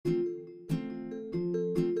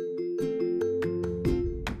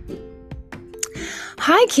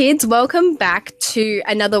Hi, kids. Welcome back to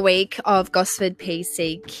another week of Gosford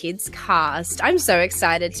PC Kids Cast. I'm so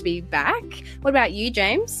excited to be back. What about you,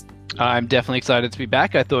 James? I'm definitely excited to be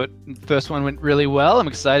back. I thought the first one went really well. I'm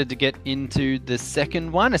excited to get into the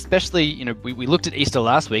second one, especially, we looked at Easter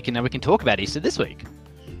last week and now we can talk about Easter this week.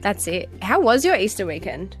 That's it. How was your Easter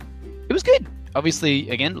weekend? It was good. Obviously,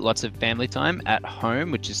 again, lots of family time at home,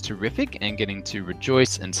 which is terrific, and getting to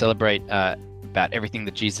rejoice and celebrate about everything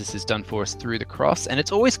that Jesus has done for us through the cross. And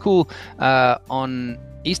it's always cool on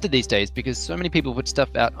Easter these days because so many people put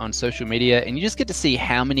stuff out on social media and you just get to see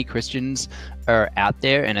how many Christians are out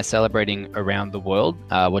there and are celebrating around the world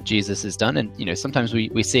what Jesus has done. And sometimes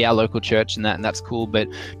we see our local church and that's cool, but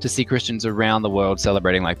to see Christians around the world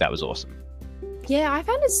celebrating like that was awesome. Yeah, I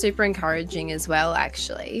found it super encouraging as well,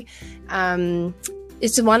 actually.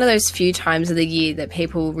 It's one of those few times of the year that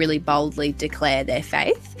people really boldly declare their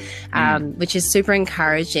faith, which is super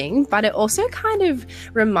encouraging. But it also kind of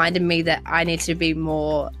reminded me that I need to be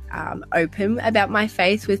more open about my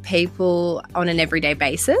faith with people on an everyday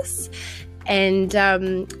basis. And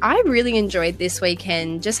I really enjoyed this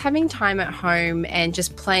weekend just having time at home and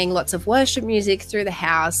just playing lots of worship music through the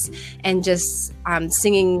house and just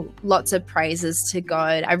singing lots of praises to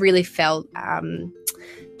God. I really felt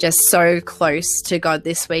just so close to God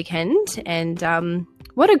this weekend, and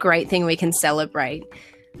what a great thing we can celebrate.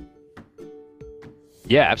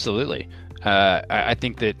 Yeah, absolutely. I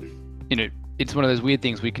think that it's one of those weird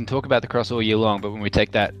things. We can talk about the cross all year long, but when we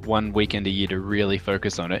take that one weekend a year to really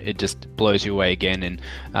focus on it, it just blows you away again. And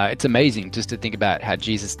it's amazing just to think about how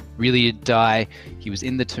Jesus really did die. He was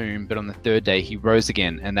in the tomb, but on the third day he rose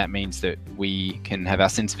again, and that means that we can have our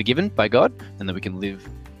sins forgiven by God and that we can live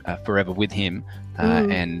forever with him.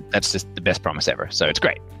 And that's just the best promise ever. So it's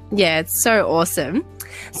great. Yeah, it's so awesome.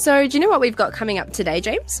 So do you know what we've got coming up today,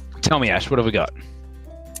 James? Tell me, Ash, what have we got?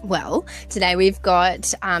 Well, today we've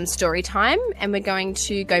got story time, and we're going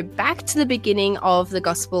to go back to the beginning of the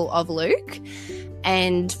Gospel of Luke,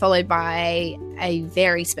 and followed by a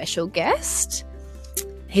very special guest.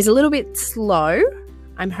 He's a little bit slow.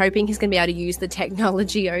 I'm hoping he's going to be able to use the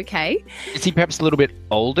technology okay. Is he perhaps a little bit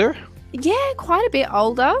older? Yeah, quite a bit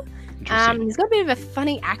older. He's got a bit of a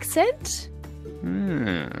funny accent.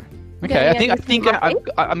 Okay, I think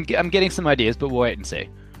I'm getting some ideas, but we'll wait and see.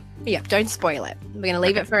 Yep, don't spoil it. We're going to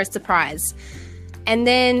leave it for a surprise. And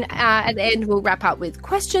then at the end, we'll wrap up with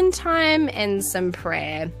question time and some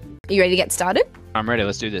prayer. Are you ready to get started? I'm ready.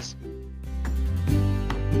 Let's do this.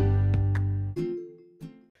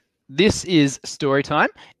 This is story time,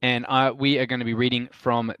 and we are going to be reading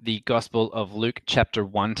from the Gospel of Luke chapter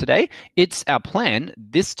 1 today. It's our plan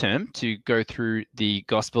this term to go through the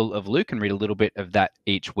Gospel of Luke and read a little bit of that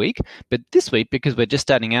each week. But this week, because we're just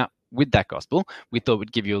starting out with that Gospel, we thought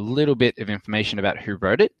we'd give you a little bit of information about who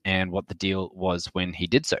wrote it and what the deal was when he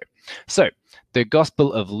did so. So, the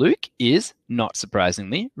Gospel of Luke is, not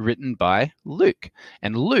surprisingly, written by Luke.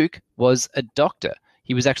 And Luke was a doctor.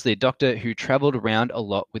 He was actually a doctor who traveled around a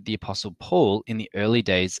lot with the Apostle Paul in the early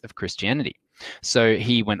days of Christianity. So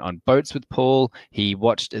he went on boats with Paul, he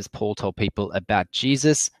watched as Paul told people about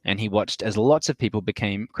Jesus, and he watched as lots of people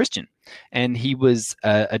became Christian. And he was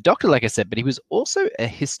a doctor, like I said, but he was also a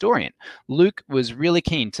historian. Luke was really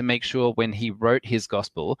keen to make sure when he wrote his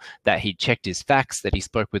gospel that he checked his facts, that he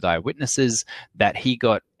spoke with eyewitnesses, that he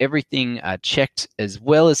got everything checked as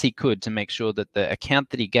well as he could to make sure that the account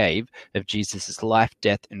that he gave of Jesus' life,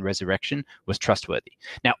 death, and resurrection was trustworthy.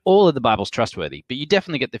 Now, all of the Bible's trustworthy, but you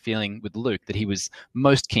definitely get the feeling with Luke that he was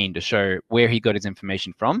most keen to show where he got his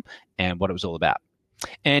information from and what it was all about.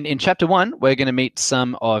 And in chapter 1, we're going to meet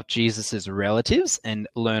some of Jesus's relatives and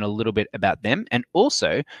learn a little bit about them. And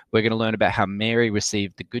also, we're going to learn about how Mary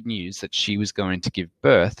received the good news that she was going to give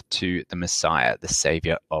birth to the Messiah, the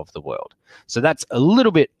Savior of the world. So that's a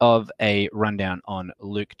little bit of a rundown on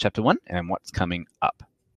Luke chapter 1 and what's coming up.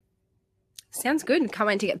 Sounds good. Can't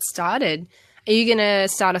wait to get started. Are you going to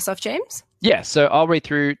start us off, James? Yeah, so I'll read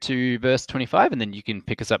through to verse 25, and then you can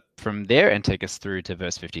pick us up from there and take us through to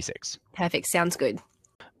verse 56. Perfect. Sounds good.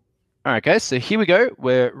 All right, guys, so here we go.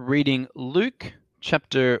 We're reading Luke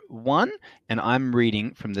chapter 1, and I'm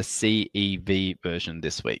reading from the CEV version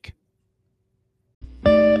this week.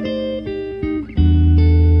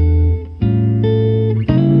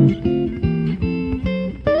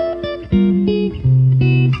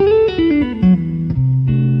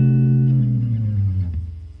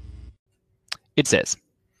 It says,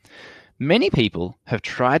 "Many people have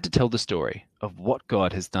tried to tell the story of what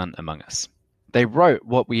God has done among us. They wrote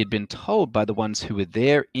what we had been told by the ones who were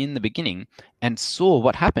there in the beginning and saw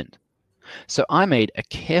what happened. So I made a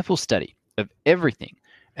careful study of everything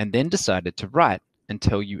and then decided to write and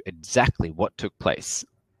tell you exactly what took place.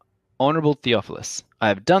 Honorable Theophilus, I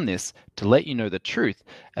have done this to let you know the truth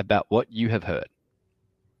about what you have heard.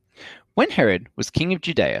 When Herod was king of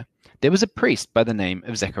Judea, there was a priest by the name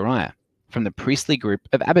of Zechariah, from the priestly group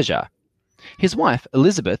of Abijah. His wife,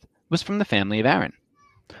 Elizabeth, was from the family of Aaron.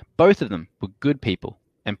 Both of them were good people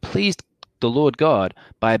and pleased the Lord God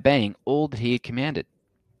by obeying all that he had commanded.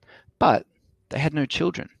 But they had no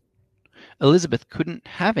children. Elizabeth couldn't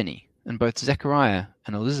have any, and both Zechariah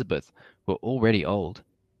and Elizabeth were already old.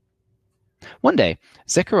 One day,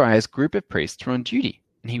 Zechariah's group of priests were on duty,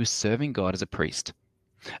 and he was serving God as a priest.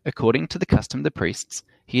 According to the custom of the priests,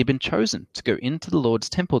 he had been chosen to go into the Lord's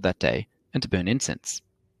temple that day and to burn incense,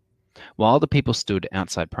 while the people stood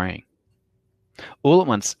outside praying. All at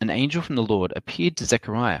once, an angel from the Lord appeared to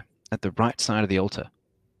Zechariah at the right side of the altar.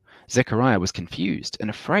 Zechariah was confused and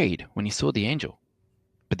afraid when he saw the angel.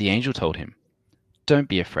 But the angel told him, "Don't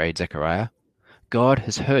be afraid, Zechariah. God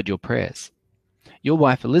has heard your prayers. Your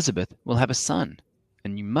wife Elizabeth will have a son,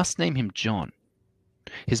 and you must name him John.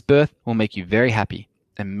 His birth will make you very happy,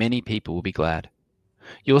 and many people will be glad.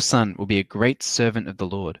 Your son will be a great servant of the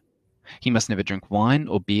Lord. He must never drink wine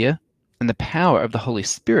or beer, and the power of the Holy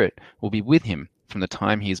Spirit will be with him from the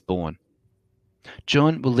time he is born.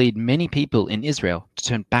 John will lead many people in Israel to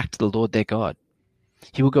turn back to the Lord their God.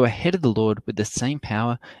 He will go ahead of the Lord with the same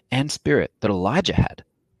power and spirit that Elijah had.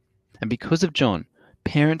 And because of John,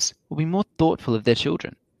 parents will be more thoughtful of their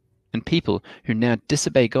children, and people who now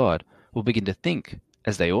disobey God will begin to think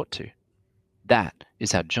as they ought to. That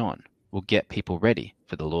is how John will get people ready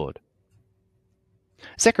for the Lord."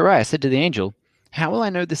 Zechariah said to the angel, "How will I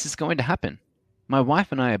know this is going to happen? My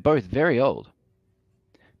wife and I are both very old."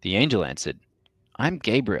 The angel answered, "I'm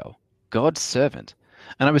Gabriel, God's servant,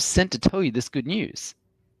 and I was sent to tell you this good news.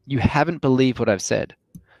 You haven't believed what I've said,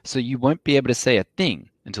 so you won't be able to say a thing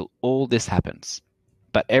until all this happens.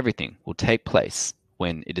 But everything will take place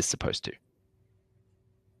when it is supposed to."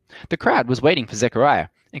 The crowd was waiting for Zechariah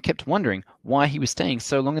and kept wondering why he was staying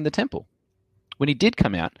so long in the temple. When he did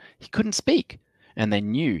come out, he couldn't speak, and they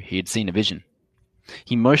knew he had seen a vision.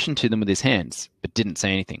 He motioned to them with his hands, but didn't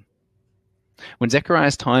say anything. When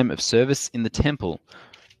Zechariah's time of service in the temple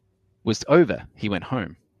was over, he went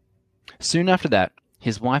home. Soon after that,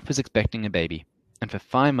 his wife was expecting a baby, and for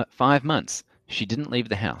 5 months she didn't leave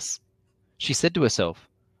the house. She said to herself,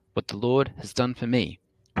 "What the Lord has done for me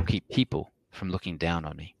will keep people from looking down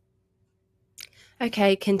on me."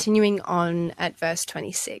 Okay, continuing on at verse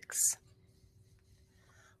 26.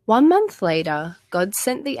 1 month later, God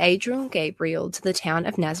sent the angel Gabriel to the town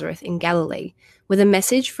of Nazareth in Galilee with a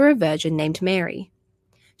message for a virgin named Mary.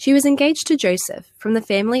 She was engaged to Joseph from the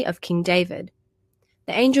family of King David.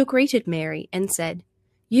 The angel greeted Mary and said,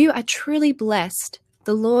 "You are truly blessed.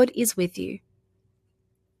 The Lord is with you."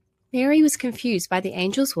 Mary was confused by the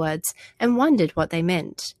angel's words and wondered what they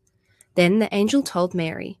meant. Then the angel told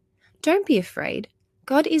Mary, "Don't be afraid.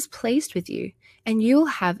 God is pleased with you, and you will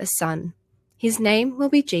have a son. His name will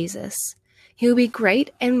be Jesus. He will be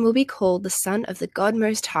great and will be called the Son of the God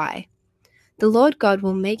Most High. The Lord God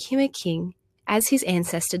will make him a king, as his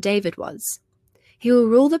ancestor David was. He will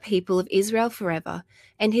rule the people of Israel forever,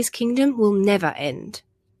 and his kingdom will never end."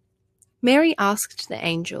 Mary asked the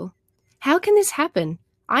angel, "How can this happen?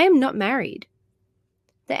 I am not married."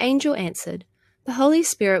 The angel answered, "The Holy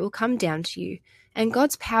Spirit will come down to you, and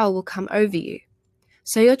God's power will come over you.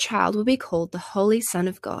 So your child will be called the Holy Son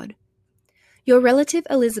of God. Your relative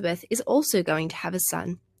Elizabeth is also going to have a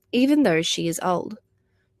son, even though she is old.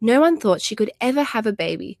 No one thought she could ever have a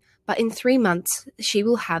baby, but in 3 months she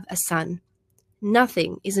will have a son.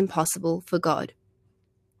 Nothing is impossible for God."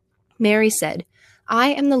 Mary said, "I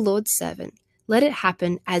am the Lord's servant. Let it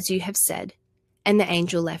happen as you have said." And the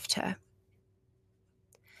angel left her.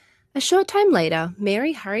 A short time later,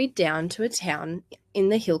 Mary hurried down to a town in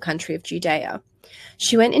the hill country of Judea.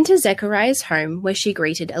 She went into Zechariah's home where she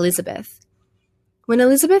greeted Elizabeth. When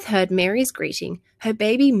Elizabeth heard Mary's greeting, her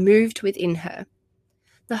baby moved within her.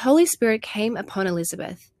 The Holy Spirit came upon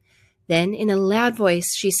Elizabeth. Then, in a loud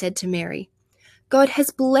voice, she said to Mary, "God has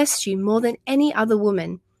blessed you more than any other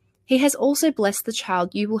woman. He has also blessed the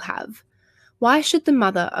child you will have. Why should the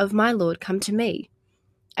mother of my Lord come to me?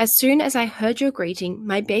 As soon as I heard your greeting,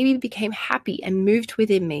 my baby became happy and moved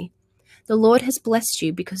within me. The Lord has blessed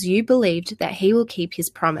you because you believed that he will keep his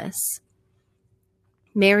promise."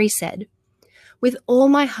 Mary said, "With all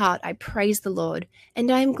my heart I praise the Lord, and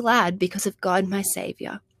I am glad because of God my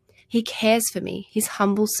Saviour. He cares for me, his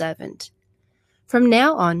humble servant. From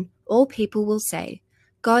now on, all people will say,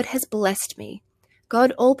 'God has blessed me.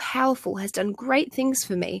 God all-powerful has done great things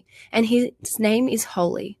for me, and his name is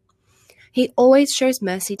holy.' He always shows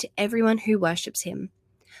mercy to everyone who worships him.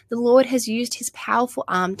 The Lord has used his powerful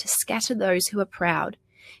arm to scatter those who are proud.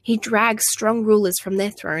 He drags strong rulers from their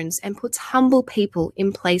thrones and puts humble people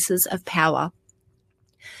in places of power.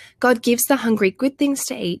 God gives the hungry good things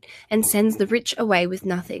to eat and sends the rich away with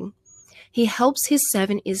nothing. He helps his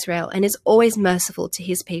servant Israel and is always merciful to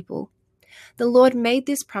his people. The Lord made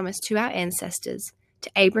this promise to our ancestors,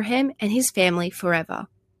 to Abraham and his family forever.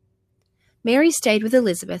 Mary stayed with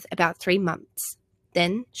Elizabeth about 3 months.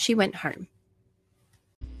 Then she went home.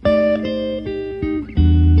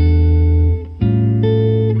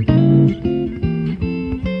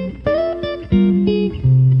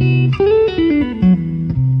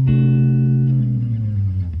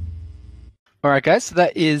 All right, guys, so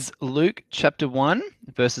that is Luke chapter 1,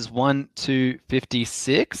 verses 1 to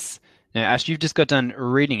 56. Now, Ash, you've just got done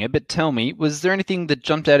reading it, but tell me, was there anything that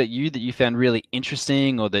jumped out at you that you found really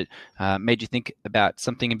interesting or that made you think about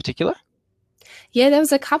something in particular? Yeah, there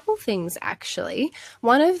was a couple things, actually.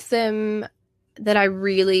 One of them that I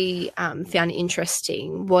really found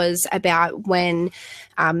interesting was about when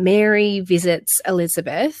Mary visits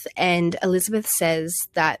Elizabeth, and Elizabeth says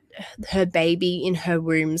that her baby in her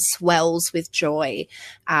womb swells with joy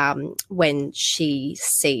when she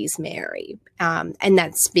sees Mary. And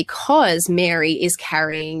that's because Mary is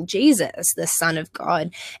carrying Jesus, the Son of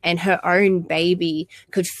God, and her own baby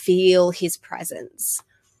could feel his presence.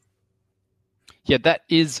 Yeah, that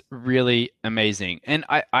is really amazing. And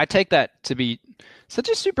I take that to be such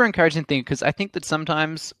a super encouraging thing, because I think that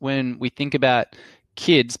sometimes when we think about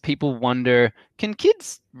kids, people wonder, can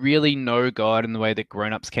kids really know God in the way that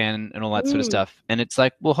grown-ups can and all that sort of stuff? And it's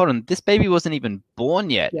like, well, hold on, this baby wasn't even born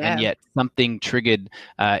yet, and yet something triggered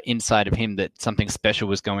inside of him that something special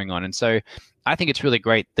was going on. And so I think it's really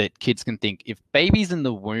great that kids can think, if babies in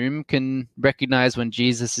the womb can recognize when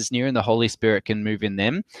Jesus is near and the Holy Spirit can move in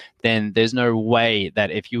them, then there's no way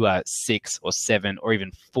that if you are 6 or 7 or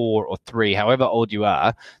even 4 or 3, however old you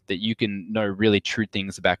are, that you can know really true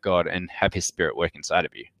things about God and have his Spirit work inside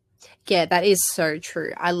of you. Yeah, that is so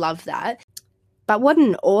true. I love that. But what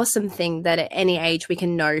an awesome thing that at any age we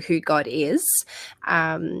can know who God is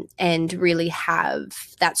and really have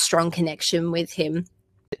that strong connection with him.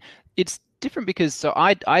 It's different because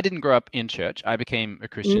I didn't grow up in church. I became a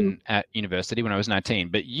Christian at university when I was 19,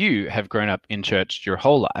 but you have grown up in church your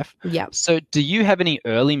whole life. Yeah. So do you have any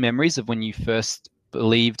early memories of when you first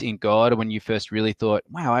believed in God, or when you first really thought,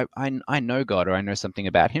 wow, I know God, or I know something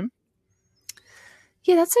about him?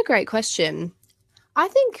 Yeah, that's a great question. I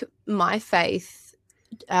think my faith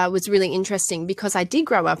was really interesting because I did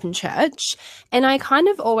grow up in church, and I kind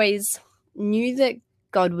of always knew that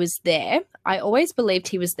God was there. I always believed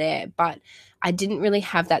he was there, but I didn't really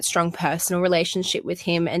have that strong personal relationship with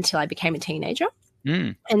him until I became a teenager.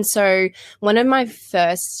 And so one of my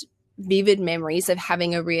first vivid memories of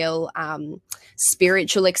having a real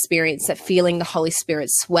spiritual experience, that feeling the Holy Spirit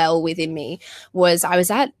swell within me, was I was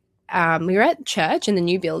at we were at church in the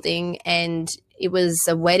new building, and it was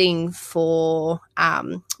a wedding for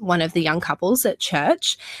one of the young couples at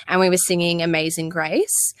church, and we were singing Amazing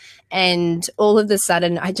Grace. And all of a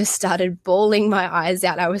sudden, I just started bawling my eyes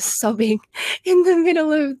out. I was sobbing in the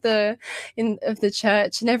middle of the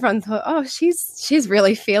church, and everyone thought, "Oh, she's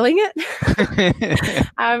really feeling it."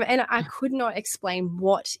 And I could not explain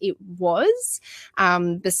what it was,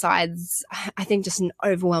 besides I think just an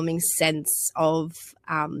overwhelming sense of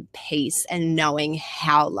peace and knowing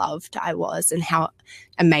how loved I was and how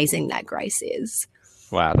amazing that grace is.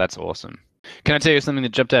 Wow, that's awesome. Can I tell you something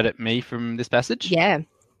that jumped out at me from this passage? Yeah.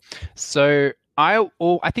 So I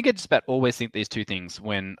think I just about always think these two things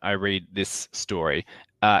when I read this story.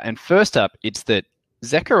 And first up, it's that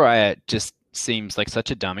Zechariah just seems like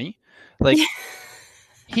such a dummy. Like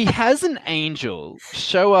he has an angel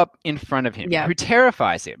show up in front of him who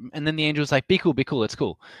terrifies him. And then the angel's like, be cool, it's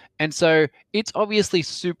cool. And so it's obviously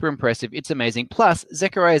super impressive. It's amazing. Plus,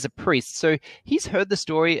 Zechariah is a priest. So he's heard the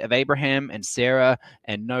story of Abraham and Sarah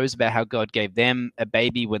and knows about how God gave them a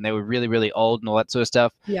baby when they were really, really old and all that sort of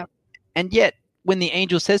stuff. Yeah. And yet, when the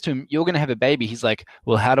angel says to him, you're going to have a baby, he's like,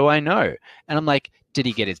 well, how do I know? And I'm like, did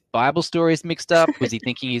he get his Bible stories mixed up? Was he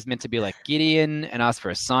thinking he's meant to be like Gideon and ask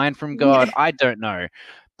for a sign from God? Yeah. I don't know.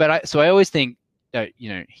 But I always think,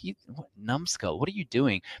 numbskull, what are you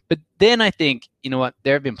doing? But then I think, you know what?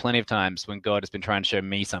 There have been plenty of times when God has been trying to show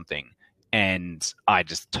me something and I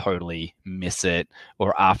just totally miss it.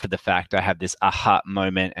 Or after the fact, I have this aha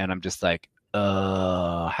moment and I'm just like,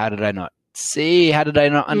 how did I not see? How did I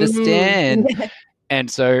not understand? And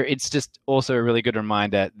so it's just also a really good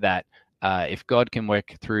reminder that if God can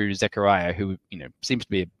work through Zechariah, who seems to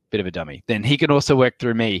be bit of a dummy, then he can also work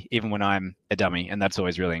through me even when I'm a dummy, and that's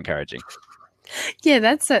always really encouraging. Yeah,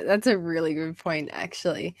 that's a really good point,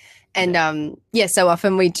 actually. And so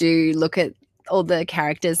often we do look at all the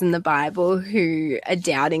characters in the Bible who are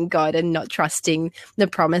doubting God and not trusting the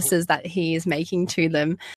promises that he is making to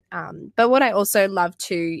them. But what I also love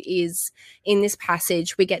too is in this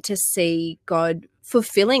passage, we get to see God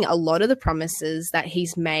fulfilling a lot of the promises that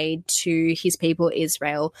he's made to his people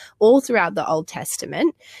Israel all throughout the Old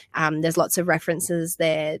Testament. There's lots of references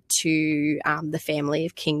there to the family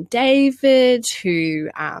of King David, who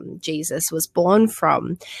Jesus was born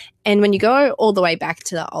from. And when you go all the way back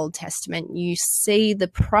to the Old Testament, you see the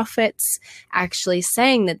prophets actually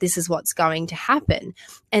saying that this is what's going to happen.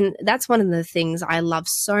 And that's one of the things I love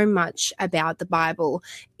so much about the Bible,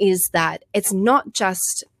 is that it's not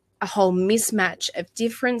just a whole mismatch of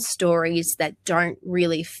different stories that don't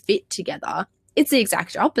really fit together. It's the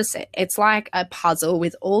exact opposite. It's like a puzzle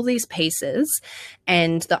with all these pieces,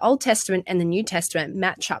 and the Old Testament and the New Testament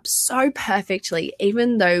match up so perfectly,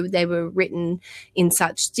 even though they were written in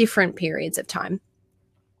such different periods of time.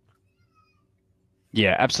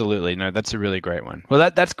 Yeah, absolutely. No, that's a really great one.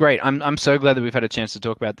 Well, that's great. I'm so glad that we've had a chance to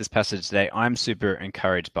talk about this passage today. I'm super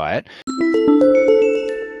encouraged by it.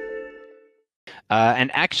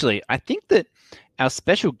 And actually, I think that our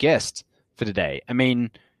special guest for today, I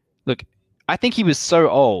mean, look, I think he was so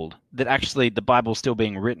old that actually the Bible's still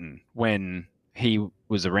being written when he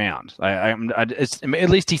was around. At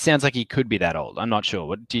least he sounds like he could be that old. I'm not sure.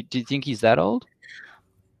 What do you think he's that old?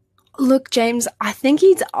 Look, James, I think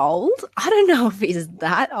he's old. I don't know if he's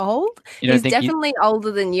that old. He's definitely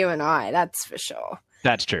older than you and I, that's for sure.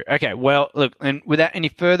 That's true. Okay, well, look, and without any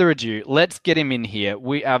further ado, let's get him in here.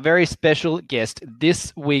 Our very special guest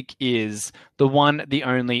this week is the one, the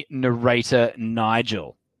only narrator,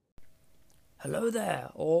 Nigel. Hello there,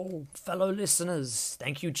 all fellow listeners.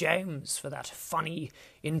 Thank you, James, for that funny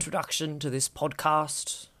introduction to this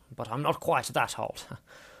podcast. But I'm not quite that old.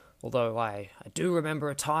 Although I do remember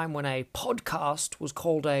a time when a podcast was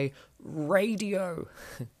called a radio.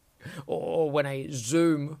 Or when a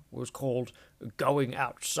Zoom was called going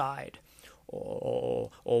outside.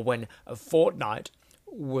 Or when a fortnight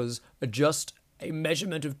was just a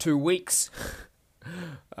measurement of 2 weeks.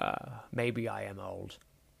 Maybe I am old.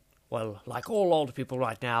 Well, like all old people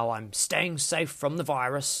right now, I'm staying safe from the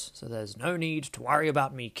virus, so there's no need to worry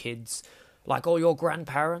about me, kids. Like all your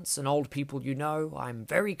grandparents and old people you know, I'm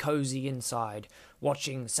very cozy inside,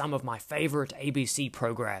 watching some of my favourite ABC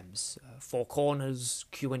programs, Four Corners,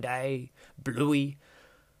 Q&A, Bluey.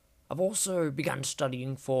 I've also begun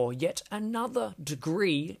studying for yet another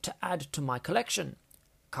degree to add to my collection.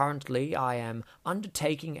 Currently, I am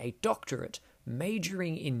undertaking a doctorate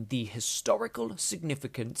majoring in the historical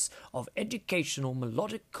significance of educational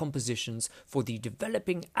melodic compositions for the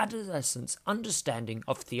developing adolescent's understanding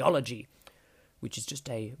of theology, which is just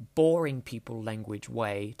a boring people language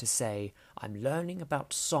way to say I'm learning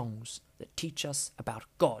about songs that teach us about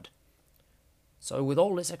God. So with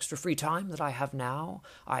all this extra free time that I have now,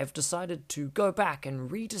 I have decided to go back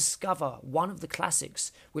and rediscover one of the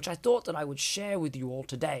classics, which I thought that I would share with you all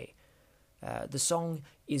today. The song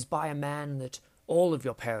is by a man that all of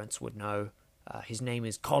your parents would know. His name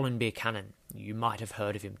is Colin Buchanan. You might have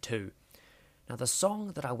heard of him too. Now, the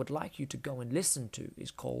song that I would like you to go and listen to is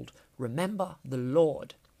called Remember the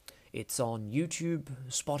Lord. It's on YouTube,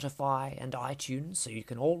 Spotify, and iTunes, so you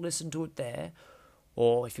can all listen to it there.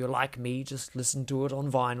 Or if you're like me, just listen to it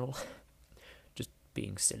on vinyl. Just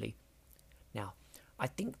being silly. Now, I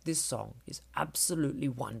think this song is absolutely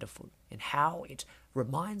wonderful in how it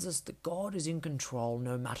reminds us that God is in control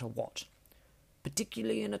no matter what.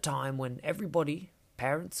 Particularly in a time when everybody,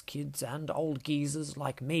 parents, kids, and old geezers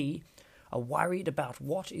like me, are worried about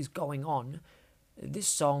what is going on. This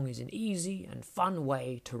song is an easy and fun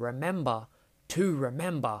way to remember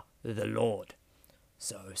the Lord.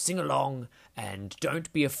 So sing along and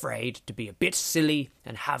don't be afraid to be a bit silly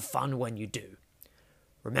and have fun when you do.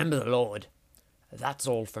 Remember the Lord. That's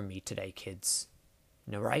all from me today, kids.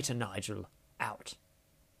 Narrator Nigel, out.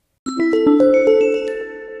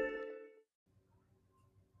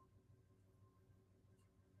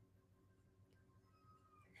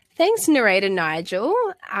 Thanks, narrator Nigel.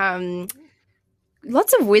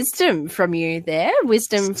 Lots of wisdom from you there.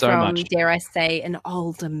 Wisdom so from, much. Dare I say, an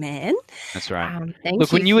older man. That's right.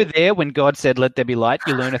 Look, when you were there, when God said, "Let there be light,"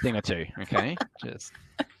 you learn a thing or two. Okay, just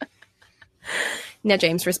now,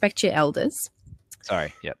 James, respect your elders.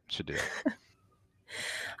 Sorry. Yep, should do that.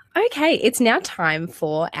 Okay, it's now time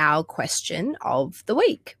for our question of the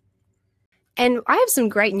week. And I have some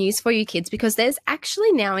great news for you kids, because there's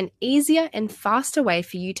actually now an easier and faster way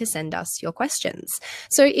for you to send us your questions.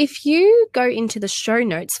 So if you go into the show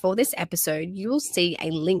notes for this episode, you will see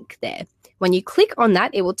a link there. When you click on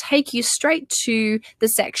that, it will take you straight to the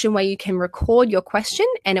section where you can record your question,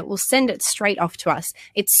 and it will send it straight off to us.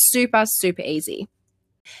 It's super, super easy.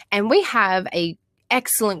 And we have a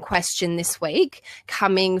excellent question this week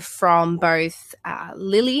coming from both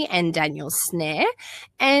Lily and Daniel Snare.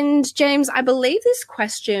 And James, I believe this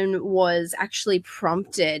question was actually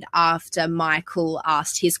prompted after Michael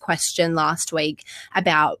asked his question last week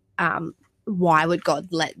about why would God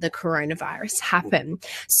let the coronavirus happen?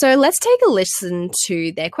 So let's take a listen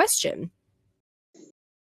to their question.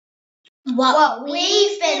 What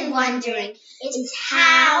we've been wondering is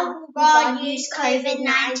how God used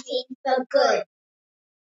COVID-19 for good.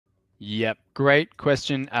 Yep, great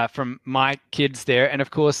question from my kids there. And of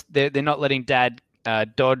course, they're not letting Dad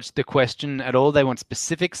dodge the question at all. They want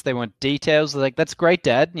specifics. They want details. They're like, that's great,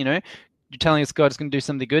 Dad. You know, you're telling us God's going to do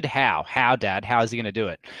something good. How? How, Dad? How is he going to do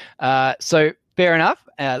it? So fair enough.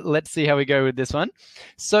 Let's see how we go with this one.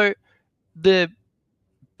 So the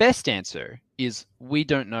best answer is we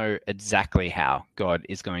don't know exactly how God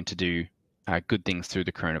is going to do good things through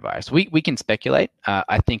the coronavirus. We can speculate.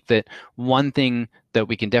 I think that one thing that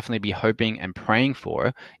we can definitely be hoping and praying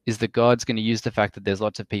for is that God's going to use the fact that there's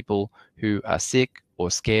lots of people who are sick or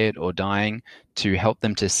scared or dying to help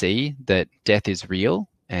them to see that death is real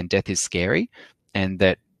and death is scary, and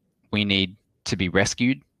that we need to be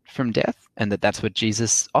rescued from death, and that's what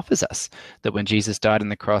Jesus offers us. That when Jesus died on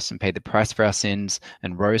the cross and paid the price for our sins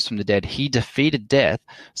and rose from the dead, he defeated death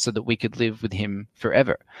so that we could live with him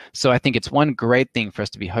forever. So I think it's one great thing for us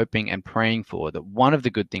to be hoping and praying for, that one of the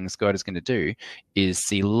good things God is going to do is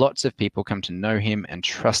see lots of people come to know him and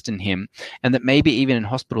trust in him, and that maybe even in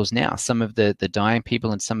hospitals now, some of the dying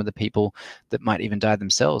people and some of the people that might even die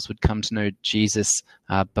themselves would come to know Jesus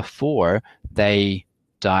before they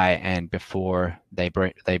die and before they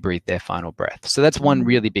breathe their final breath. So that's one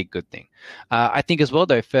really big good thing. I think as well,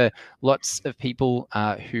 though, for lots of people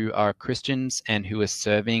who are Christians and who are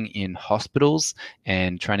serving in hospitals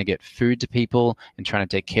and trying to get food to people and trying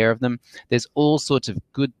to take care of them, there's all sorts of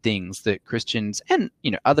good things that Christians and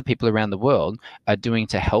other people around the world are doing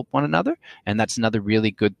to help one another. And that's another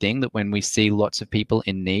really good thing, that when we see lots of people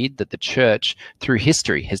in need, that the church through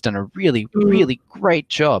history has done a really, really great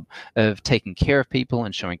job of taking care of people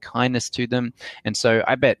and showing kindness to them. And so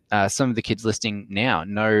I bet some of the kids listening now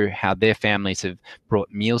know how their families have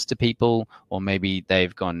brought meals to people, or maybe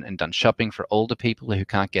they've gone and done shopping for older people who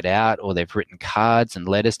can't get out, or they've written cards and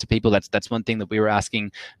letters to people. That's one thing that we were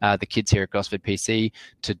asking the kids here at Gosford PC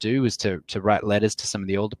to do, is to write letters to some of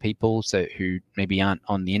the older people who maybe aren't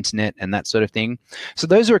on the internet and that sort of thing. So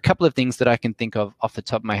those are a couple of things that I can think of off the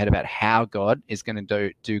top of my head about how God is going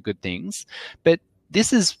to do good things. But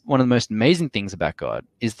this is one of the most amazing things about God,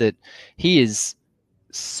 is that he is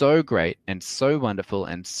so great and so wonderful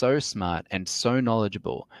and so smart and so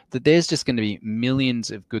knowledgeable that there's just going to be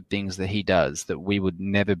millions of good things that he does that we would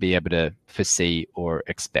never be able to foresee or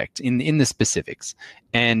expect in the specifics.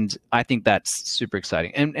 And I think that's super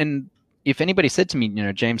exciting. And if anybody said to me,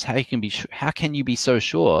 James, how can you be so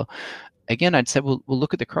sure? Again, I'd say, well,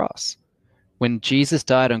 look at the cross. When Jesus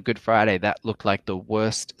died on Good Friday, that looked like the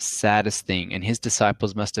worst, saddest thing. And his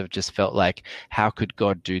disciples must have just felt like, how could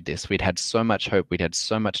God do this? We'd had so much hope. We'd had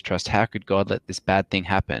so much trust. How could God let this bad thing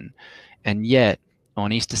happen? And yet,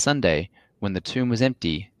 on Easter Sunday, when the tomb was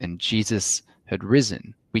empty and Jesus had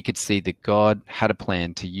risen, we could see that God had a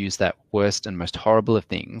plan to use that worst and most horrible of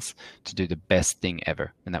things to do the best thing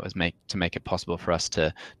ever. And that was to make it possible for us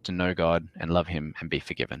to know God and love him and be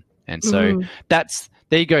forgiven. And so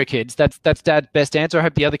there you go, kids. That's Dad's best answer. I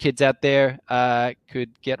hope the other kids out there could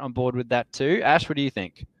get on board with that too. Ash, what do you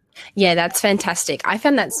think? Yeah, that's fantastic. I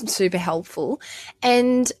found that super helpful.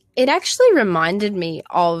 And it actually reminded me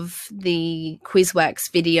of the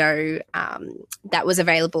QuizWorks video that was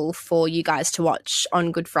available for you guys to watch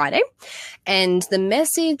on Good Friday. And the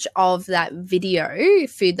message of that video,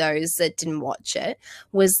 for those that didn't watch it,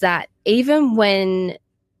 was that even when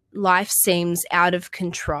life seems out of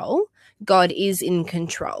control, God is in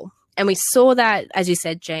control. And we saw that, as you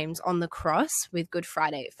said, James, on the cross with Good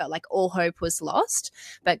Friday. It felt like all hope was lost,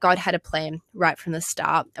 but God had a plan right from the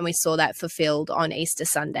start. And we saw that fulfilled on Easter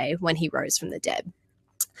Sunday when he rose from the dead.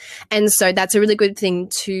 And so that's a really good thing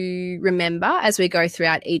to remember as we go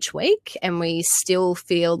throughout each week and we still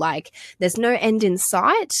feel like there's no end in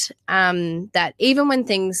sight, that even when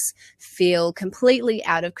things feel completely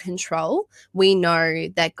out of control, we know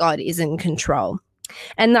that God is in control.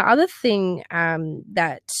 And the other thing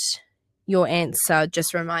that your answer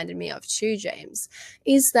just reminded me of too, James,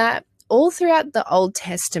 is that all throughout the Old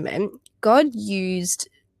Testament, God used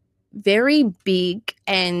very big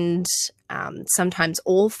and sometimes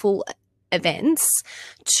awful events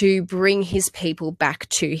to bring his people back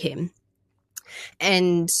to him.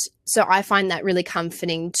 And so I find that really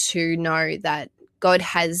comforting to know that God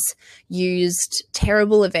has used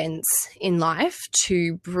terrible events in life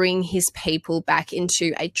to bring his people back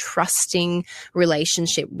into a trusting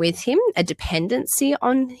relationship with him, a dependency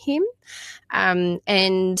on him.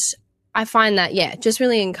 And I find that, just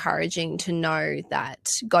really encouraging to know that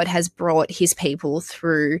God has brought his people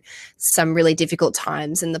through some really difficult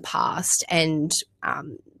times in the past. And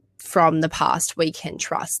from the past, we can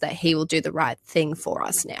trust that he will do the right thing for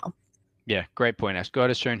us now. Yeah, great point, Ash.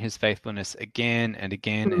 God has shown his faithfulness again and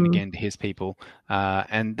again and again to his people,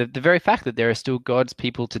 and the very fact that there are still God's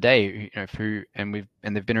people today,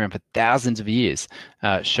 they've been around for thousands of years,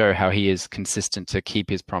 show how he is consistent to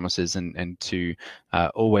keep his promises and to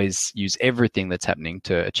always use everything that's happening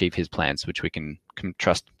to achieve his plans, which we can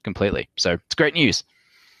trust completely. So it's great news.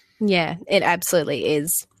 Yeah, it absolutely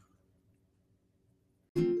is.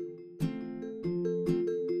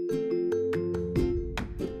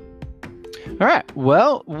 All right.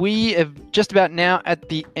 Well, we are just about now at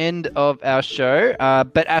the end of our show.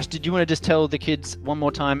 But Ash, did you want to just tell the kids one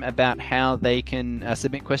more time about how they can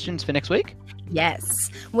submit questions for next week? Yes,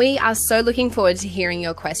 we are so looking forward to hearing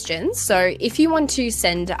your questions. So if you want to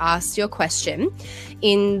send us your question,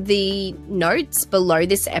 in the notes below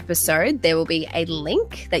this episode, there will be a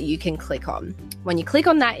link that you can click on. When you click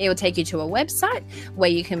on that, it will take you to a website where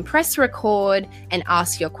you can press record and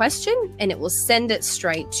ask your question, and it will send it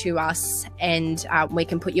straight to us, and we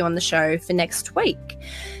can put you on the show for next week.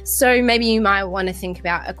 So maybe you might want to think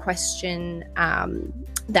about a question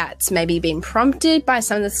that's maybe been prompted by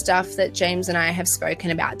some of the stuff that James and I have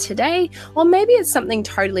spoken about today, or maybe it's something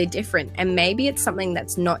totally different, and maybe it's something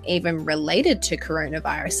that's not even related to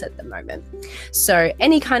coronavirus at the moment. So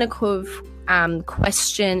any kind of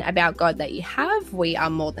question about God that you have, we are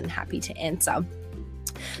more than happy to answer.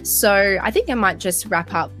 So I think I might just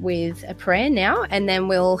wrap up with a prayer now, and then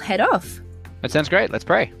we'll head off. That sounds great. Let's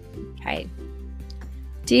pray. Okay.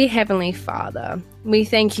 Dear Heavenly Father, we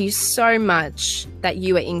thank you so much that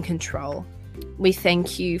you are in control. We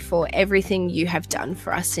thank you for everything you have done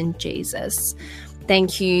for us in Jesus.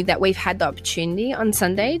 Thank you that we've had the opportunity on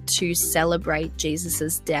Sunday to celebrate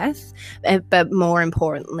Jesus's death, but more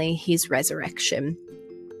importantly, his resurrection.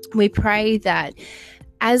 We pray that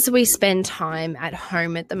as we spend time at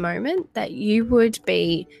home at the moment, that you would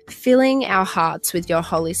be filling our hearts with your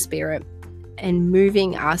Holy Spirit and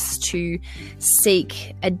moving us to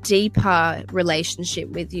seek a deeper relationship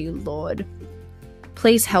with you, Lord.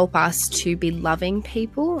 Please help us to be loving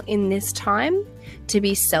people in this time, to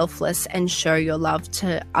be selfless and show your love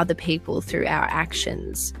to other people through our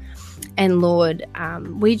actions. And Lord,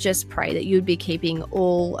 we just pray that you'd be keeping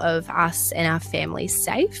all of us and our families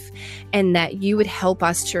safe, and that you would help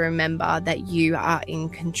us to remember that you are in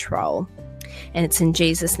control. And it's in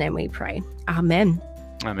Jesus' name we pray. Amen.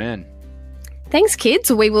 Amen. Thanks, kids.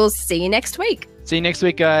 We will see you next week. See you next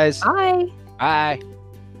week, guys. Bye. Bye.